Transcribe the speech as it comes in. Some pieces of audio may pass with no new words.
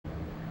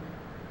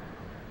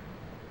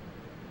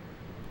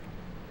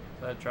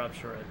That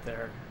drops you right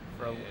there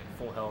for a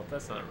full health.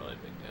 That's not really a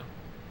big deal.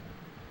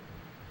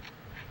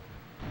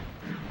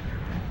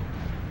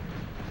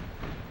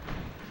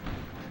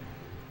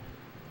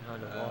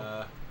 Behind the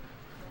wall.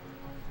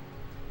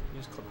 You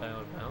just clip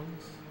out of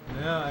bounds?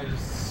 No, I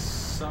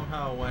just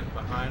somehow went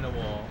behind a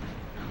wall.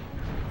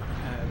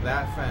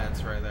 That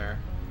fence right there.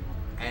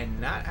 And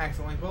not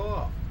accidentally fell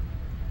off.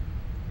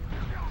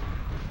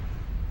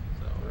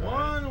 So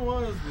one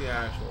was the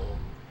actual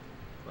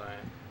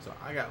thing. So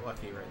I got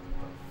lucky right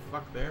the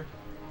fuck there.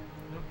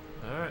 Yep.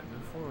 Alright,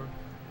 move forward.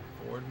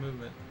 Forward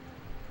movement.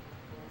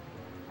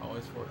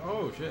 Always forward.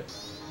 Oh shit.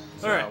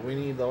 So alright. We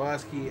need the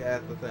last key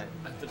at the thing.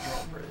 At the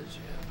drawbridge,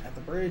 yeah. At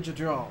the bridge of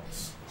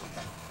draws.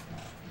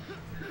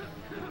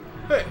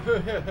 Hey, hey,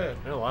 hey, hey.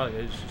 There are a lot of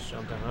guys just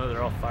jumped down. Oh,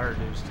 they're all fire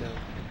dudes too.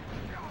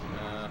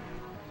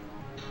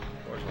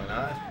 Unfortunately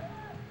not.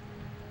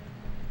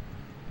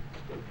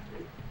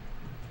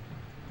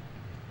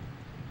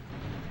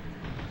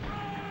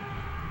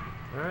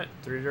 Alright,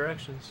 3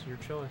 directions, your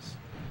choice.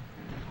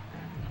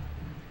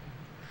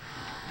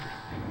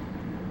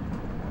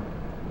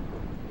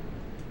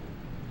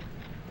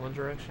 One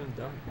direction,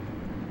 done.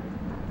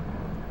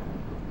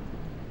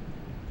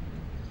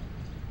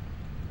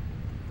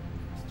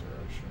 This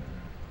direction.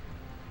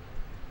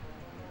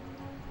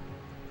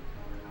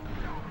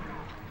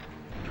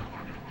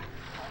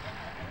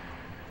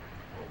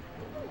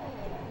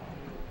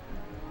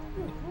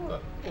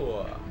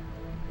 Bullets.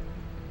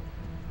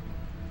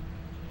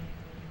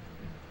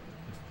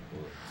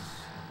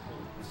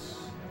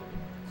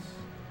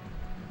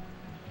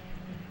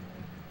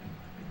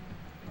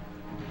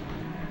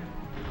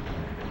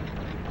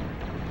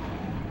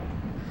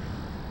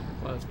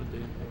 Plasma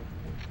dude.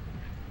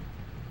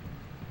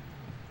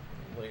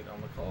 Late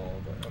on the call,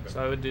 but okay.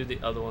 So I would do the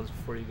other ones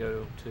before you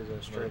go to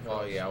the straight.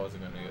 Oh yeah, I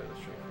wasn't gonna go to the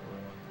straight one.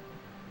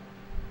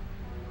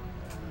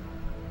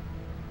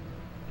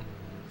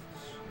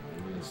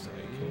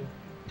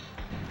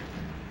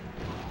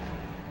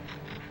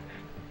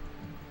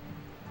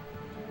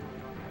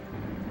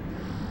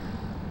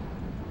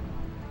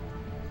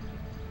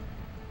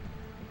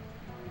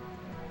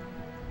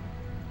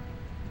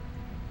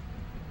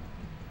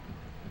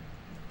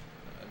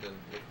 I didn't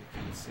look the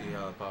key to see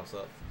how it pops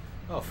up.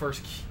 Oh,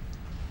 first key.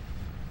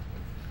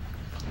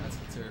 That's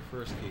considered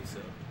first key, so.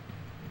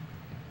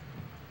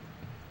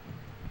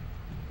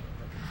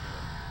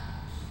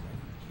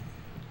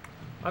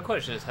 My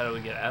question is, how do we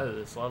get out of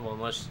this level?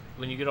 Unless,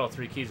 when you get all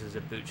 3 keys, does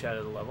it boot you out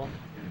of the level?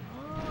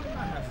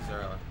 Not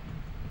necessarily.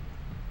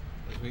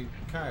 Because we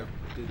kind of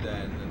did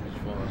that and then just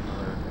followed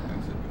another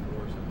exit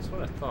before, so. That's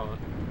what I thought.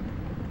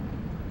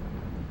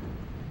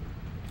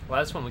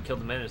 Last one we killed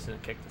the menace and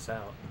it kicked us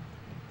out.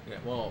 Yeah,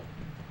 well,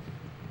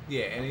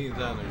 yeah,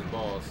 anytime there's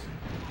balls,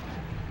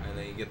 and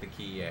then you get the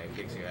key, yeah, it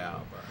kicks you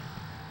out, but.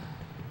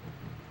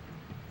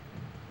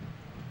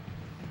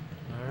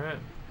 Alright.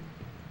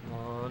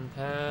 One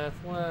path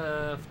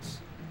left.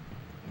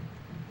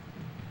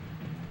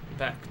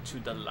 Back to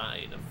the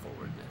line of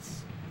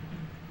forwardness.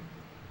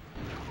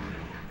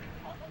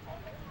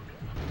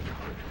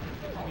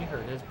 He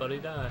heard his buddy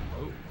die.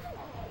 Oh.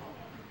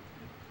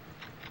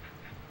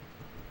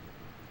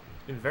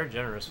 He's been very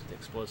generous with the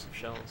explosive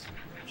shells,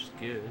 which is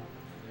good.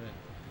 Yeah.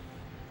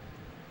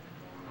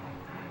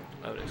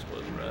 I would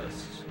explode the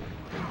rest.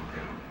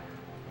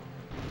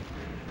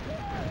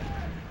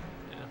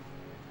 Yeah.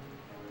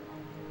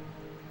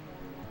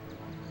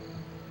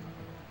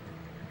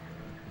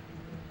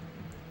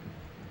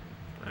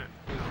 Alright.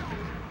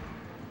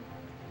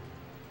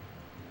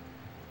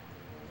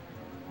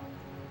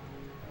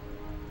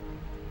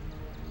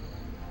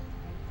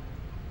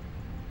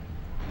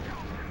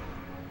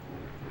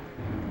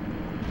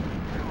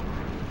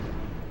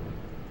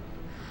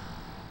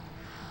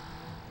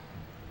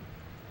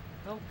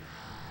 Oh.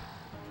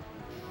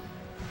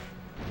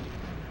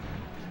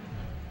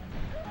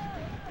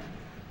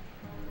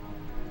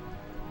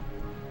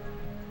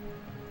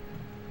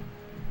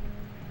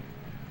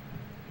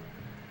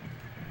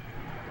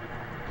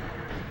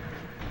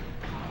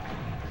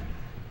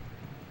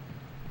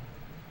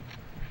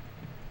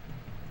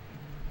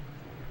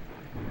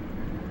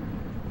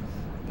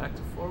 Back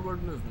to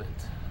forward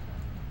movement.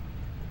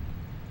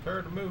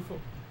 Prepare to move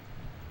forward.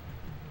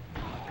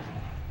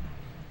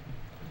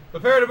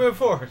 Prepare to move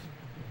forward.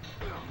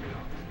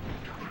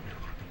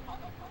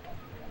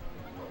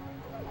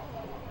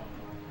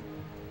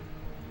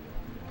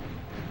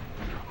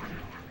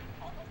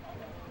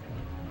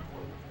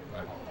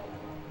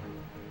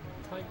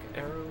 Tyke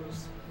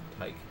arrows.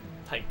 Tyke.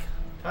 Tyke.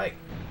 Tyke.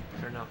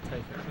 They're not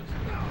tyke arrows.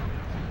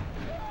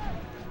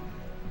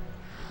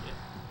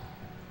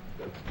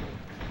 Yeah.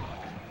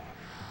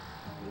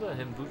 Let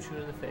him boot you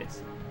in the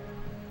face.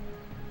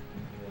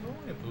 It was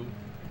only a boot.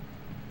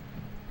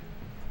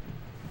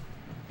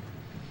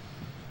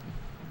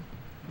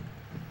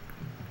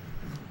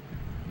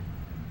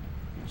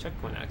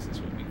 Checkpoint access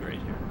would be great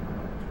here.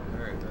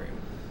 Very, very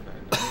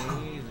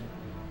easy.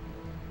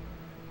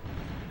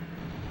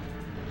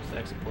 Just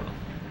exit portal.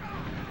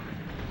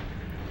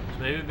 So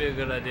maybe it'd be a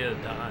good idea to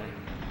die.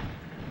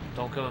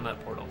 Don't go in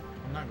that portal.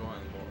 I'm not going to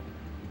the board.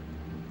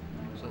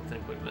 So I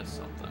think we missed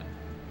something.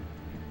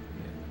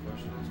 Yeah, the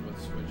question is what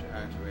switch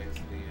activates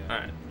the...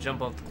 Alright,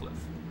 jump off the cliff.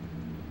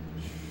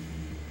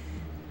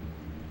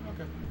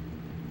 Okay.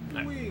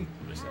 Right. Whee!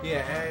 What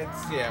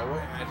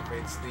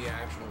activates the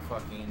actual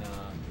fucking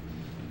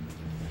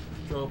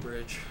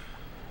drawbridge.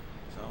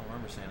 So I don't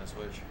remember saying a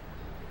switch.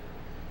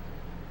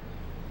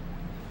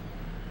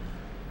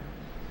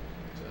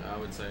 So I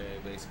would say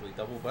basically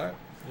double back.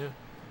 Yeah.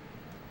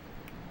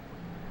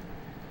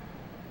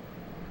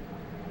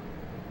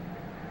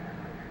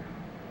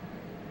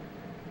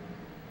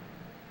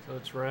 So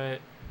it's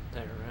right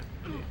there, right?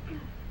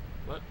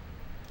 What?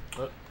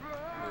 What?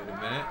 Wait a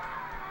minute.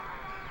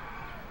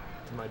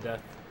 To my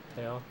death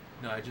tail?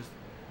 No, I just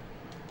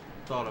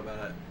thought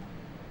about it.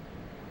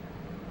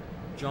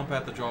 Jump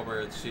at the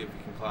drawbridge, see if you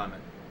can climb it.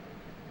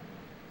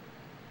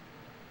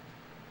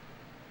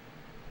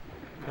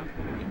 Okay.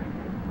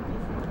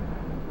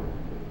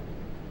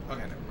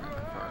 Okay, never mind.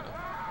 I'm far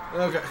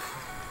enough. Okay.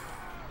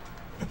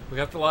 We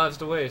got the lives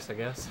to waste, I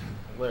guess.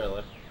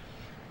 Literally.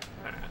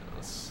 Alright,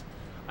 let's...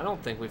 I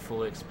don't think we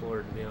fully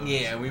explored, to be honest.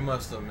 Yeah, we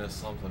must have missed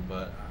something,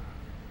 but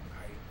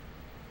I'm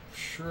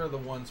sure the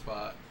one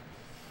spot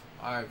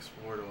I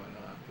explored or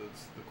whatnot.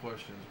 That's the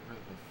question is, where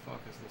the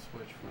fuck is the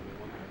switch for the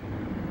one thing?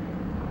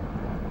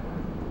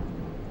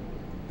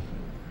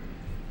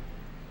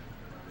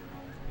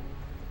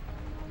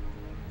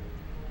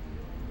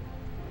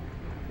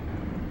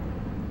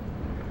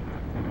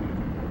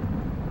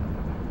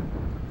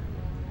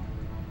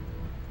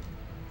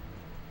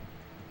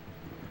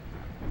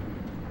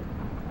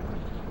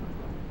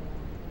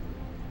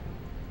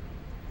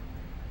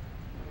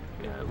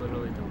 Yeah, I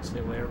literally don't see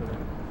a way over there.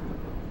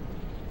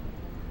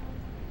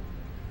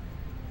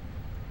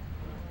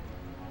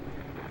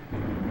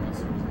 Unless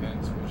there was a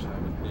hidden switch that I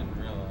didn't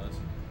realize.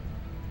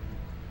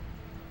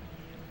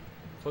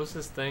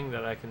 Closest thing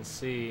that I can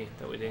see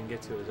that we didn't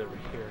get to is over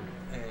here.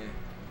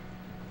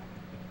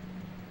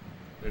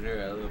 But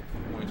there are the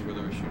points where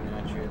they were shooting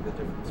at you at the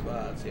different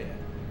spots, yeah.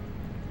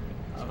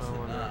 So Obviously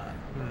not.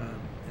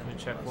 Let me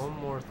check one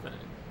more thing.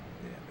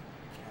 Yeah, the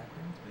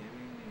caverns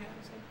maybe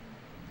have something?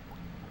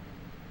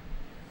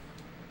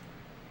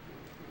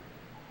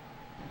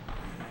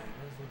 Yeah, it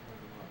does look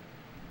like a lot.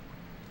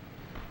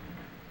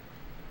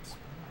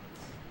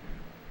 Spots.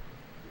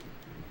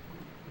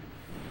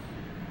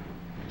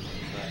 What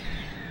is that?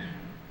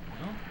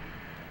 No?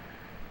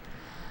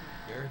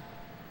 Gary?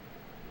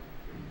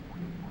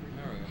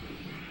 There we go.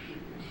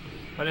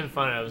 If I didn't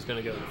find it, I was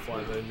gonna go to the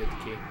fly boat and get the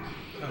key.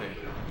 Oh yeah.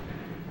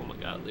 Oh my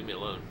god, leave me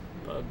alone.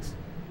 Bugs.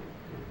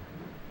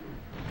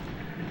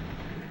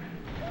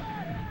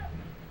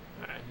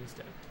 Alright, he's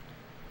dead.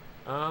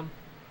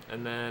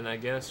 And then I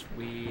guess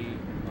we...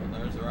 Oh,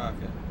 there's the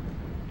rocket.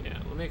 Yeah,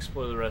 let me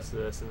explore the rest of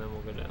this and then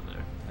we'll go down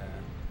there.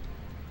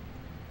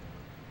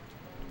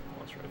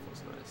 Pulse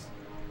rifle's nice.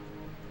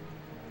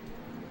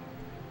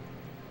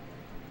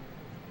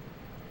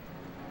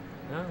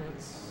 No,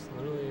 that's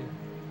literally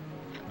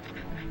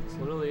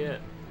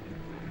it.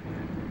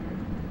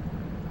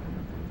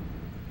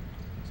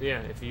 So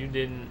yeah, if you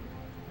didn't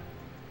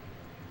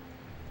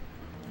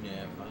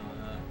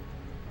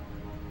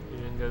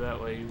go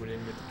that way, you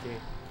wouldn't get the key.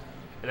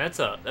 And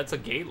that's a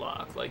gate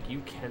lock. Like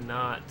you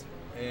cannot.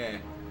 Yeah.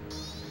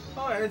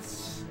 Oh, it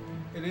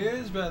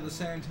is, but at the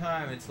same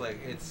time, it's like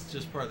it's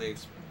just part of the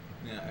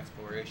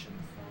exploration.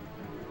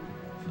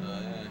 So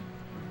yeah.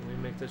 Can we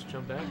make this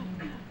jump back?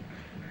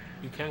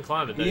 You can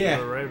climb it. Though. Yeah.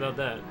 You were right about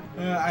that.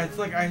 It's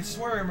like I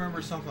swear I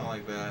remember something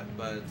like that,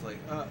 but it's like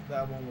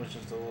that one was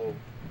just a little.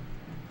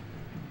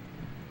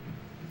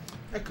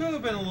 It could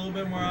have been a little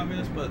bit more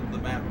obvious, but the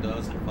map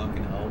doesn't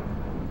fucking help.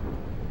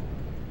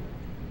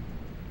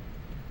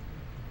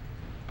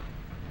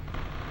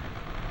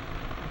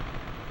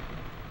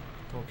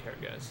 Don't care,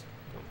 guys.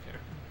 Don't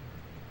care.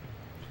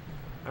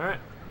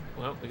 Alright.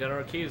 Well, we got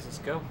our keys. Let's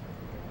go.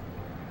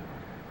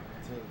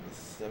 To the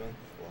 7th level.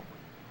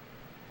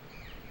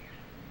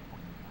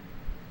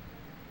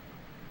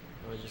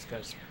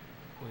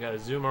 We gotta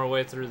zoom our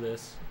way through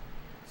this.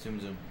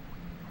 Zoom.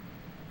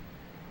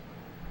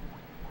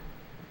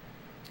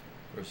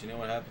 Of course, you know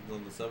what happens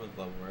on the 7th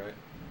level, right?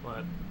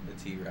 What? The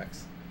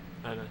T-Rex.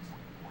 Oh, nice.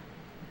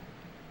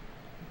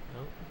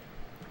 Oh.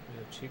 We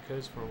have cheat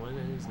codes for when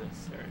it is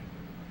necessary.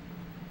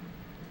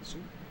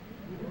 Shoot.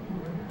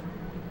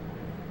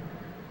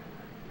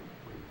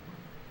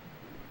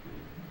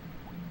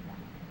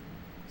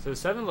 So the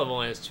 7th level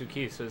only has 2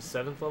 keys, so the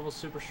 7th level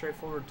super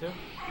straightforward too?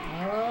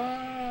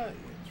 As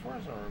far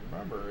as I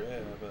remember,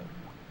 yeah, but...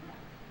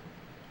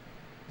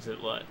 Is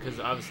it what? Because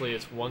obviously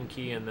it's 1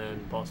 key and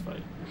then boss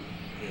fight.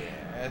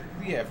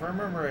 Yeah, if I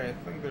remember, I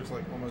think there's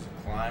like almost a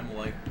climb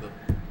like the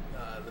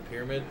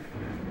pyramid,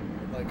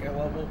 like a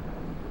level.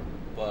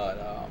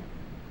 But,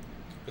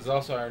 because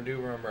also I do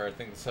remember, I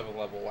think the 7th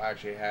level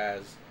actually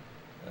has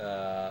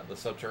the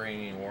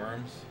subterranean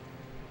worms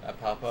that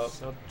pop up.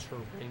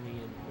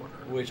 Subterranean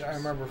worms. Which I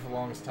remember for the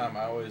longest time,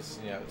 I always,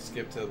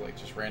 skip to like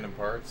just random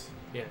parts.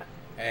 Yeah.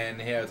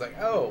 And it's like,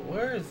 oh,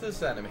 where is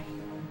this enemy?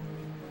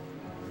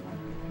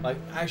 Like,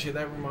 actually,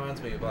 that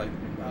reminds me of, like,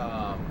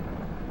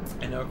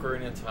 in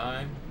Ocarina of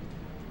Time,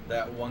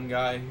 that one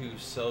guy who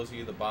sells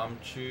you the bomb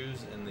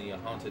shoes in the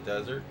haunted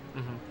desert.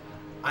 Mm-hmm.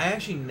 I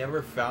actually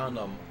never found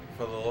him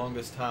for the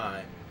longest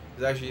time.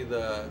 Because actually,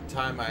 the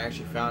time I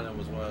actually found him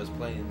was when I was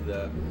playing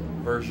the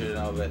version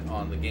of it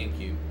on the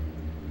GameCube.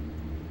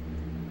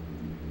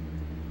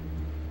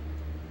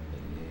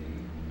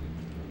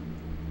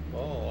 Oh,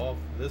 off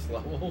this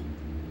level.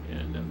 Yeah,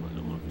 definitely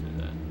don't want to do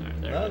that.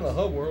 Alright, there Not it in the is.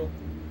 hub world.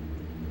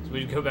 So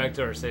we go back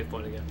to our save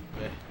point again.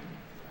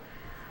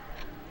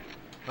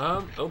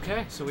 Yeah.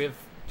 Okay, so we have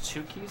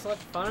 2 keys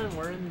left to find.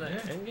 We're in the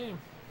end game.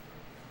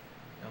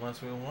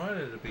 Unless we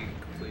wanted to be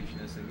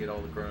completionists and get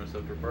all the grown-ups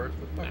up to birth,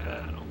 but fuck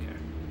that. I don't care.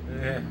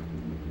 Yeah.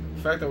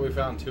 The fact that we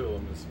found 2 of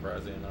them is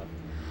surprising enough.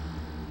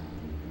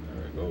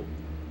 Alright, go.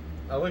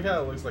 I like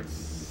how it looks like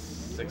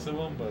 6 of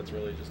them, but it's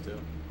really just 2.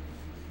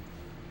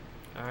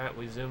 Alright,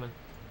 we zooming.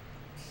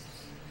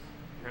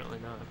 Apparently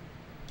not.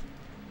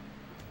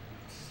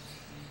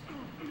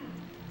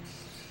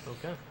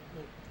 Okay.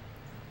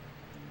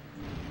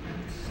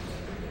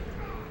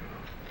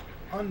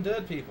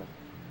 Undead people.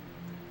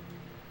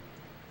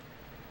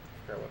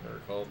 I forgot what they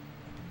were called.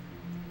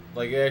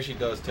 Like, it actually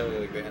does tell you,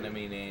 like, the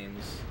enemy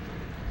names.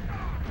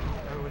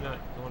 Why are we not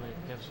going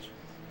against? Is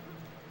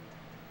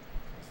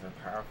that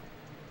powerful?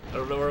 I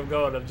don't know where I'm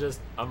going.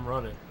 I'm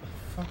running.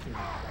 Fucking.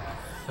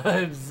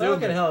 I'm zooming.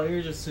 Fucking hell,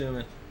 you're just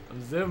zooming.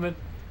 I'm zooming.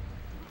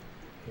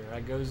 Here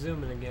I go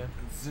zooming again.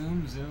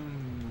 Zoom,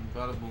 zoom,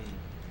 bada boom.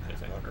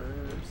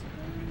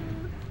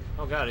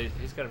 Oh god,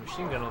 he's got a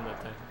machine gun on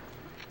that thing.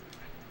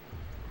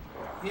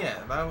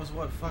 Yeah, that was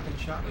what fucking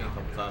shot me a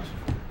couple times.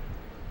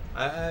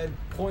 I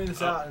pointed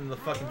this out in the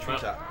fucking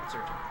treetop. It's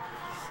your turn.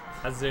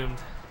 I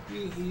zoomed.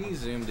 You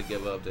zoomed to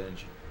give up,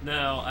 didn't you?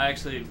 No, I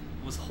actually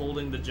was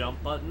holding the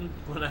jump button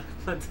when I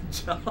went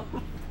to jump.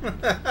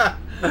 Like,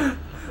 I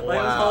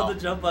was holding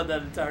the jump button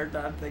that entire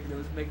time thinking it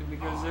was making me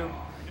go zoom.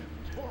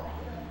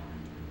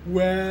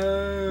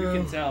 Well, You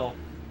can tell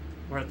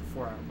we're at the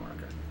 4-hour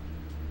marker.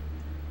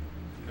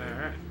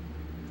 Alright.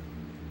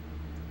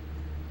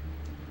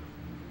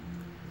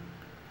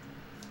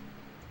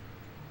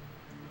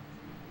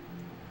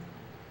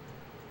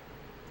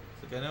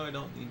 It's like, I know I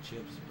don't need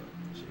chips, but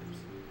chips.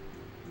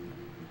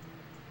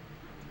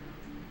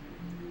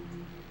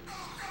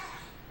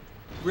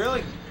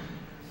 Really?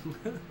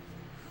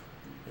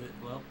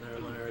 Well,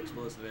 there went our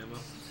explosive ammo.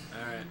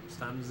 Alright, it's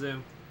time to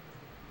zoom.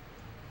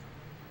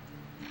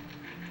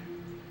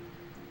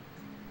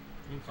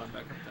 You can climb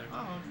back up there.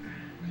 Oh.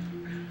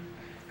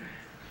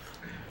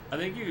 I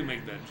think you can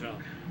make that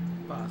jump.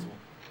 Possible.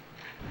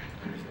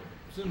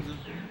 Zoom, zoom.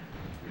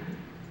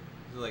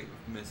 It's like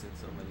missing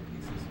so many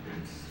pieces.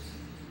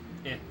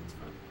 Yeah, it's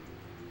fine.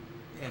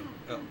 Yeah.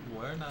 Oh,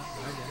 where not?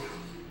 Okay.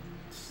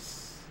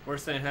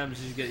 Worst thing that happens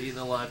is you get eaten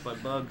alive by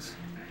bugs.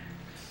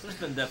 There's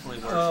been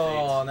definitely worse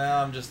Oh,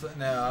 now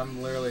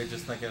I'm literally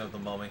just thinking of the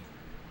mummy.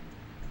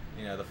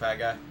 You know, the fat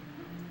guy.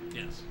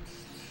 Yes.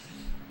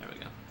 There we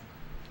go.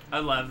 I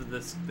love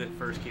that the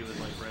first key was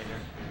like right here.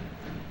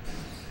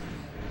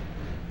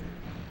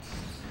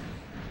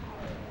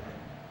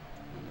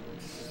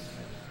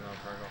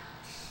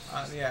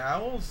 Yeah,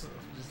 owls.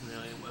 Just an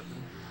alien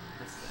weapon.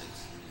 This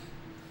thing's.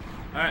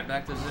 Alright,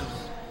 back to zoom.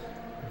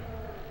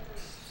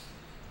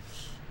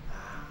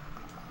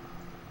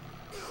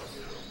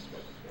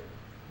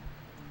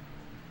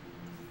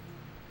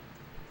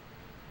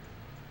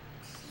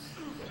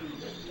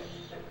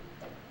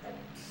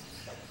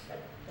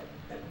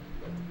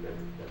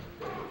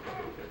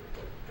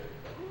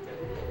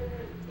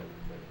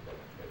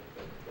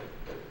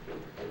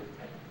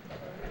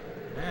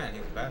 Man,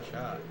 he's a bad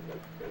shot.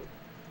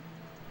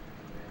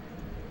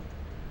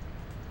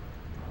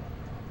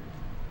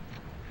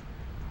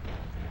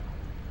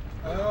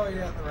 Oh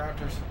yeah, the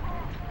raptors.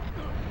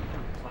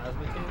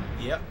 Plasma cannon?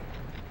 Yep.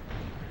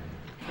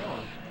 Kill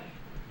him.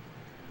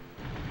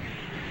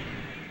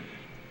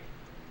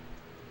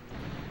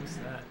 Who's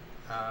that?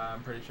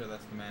 I'm pretty sure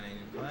that's the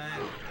man-eating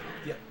plant.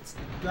 Yep, it's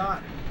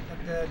not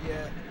dead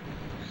yet.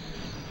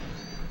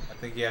 I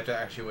think you have to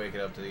actually wake it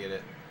up to get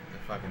it to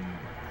fucking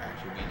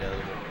actually be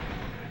deadable.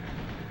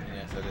 And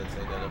yes, I did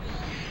say deadable.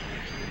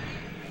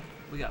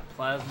 We got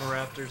plasma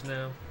raptors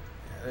now.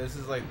 Yeah, this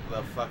is like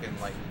the fucking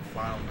like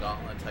final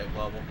gauntlet type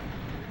level.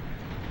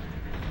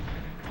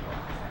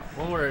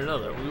 One way or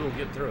another, we will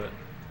get through it.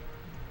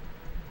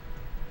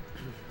 I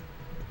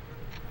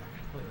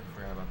completely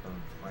forgot about the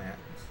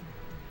plants.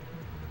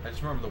 I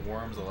just remember the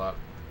worms a lot.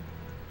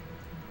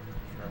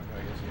 Sure,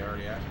 I guess you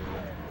already asked me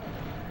that.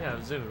 Yeah, I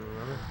was zooming,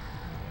 remember?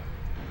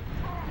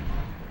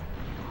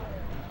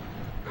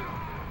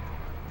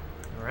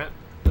 Alright,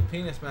 The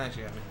penis match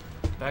got me.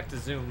 back to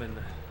zooming.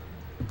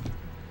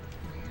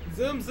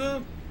 Zoom,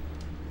 zoom.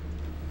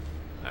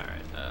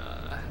 Alright,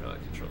 how do I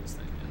control this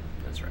thing again?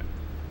 That's right.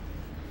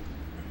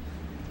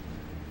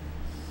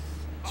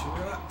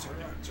 Turok.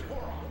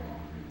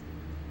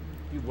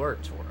 You were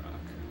Turok.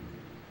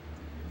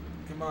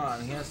 Come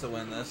on, he has to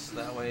win this.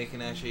 That way he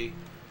can actually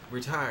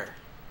retire.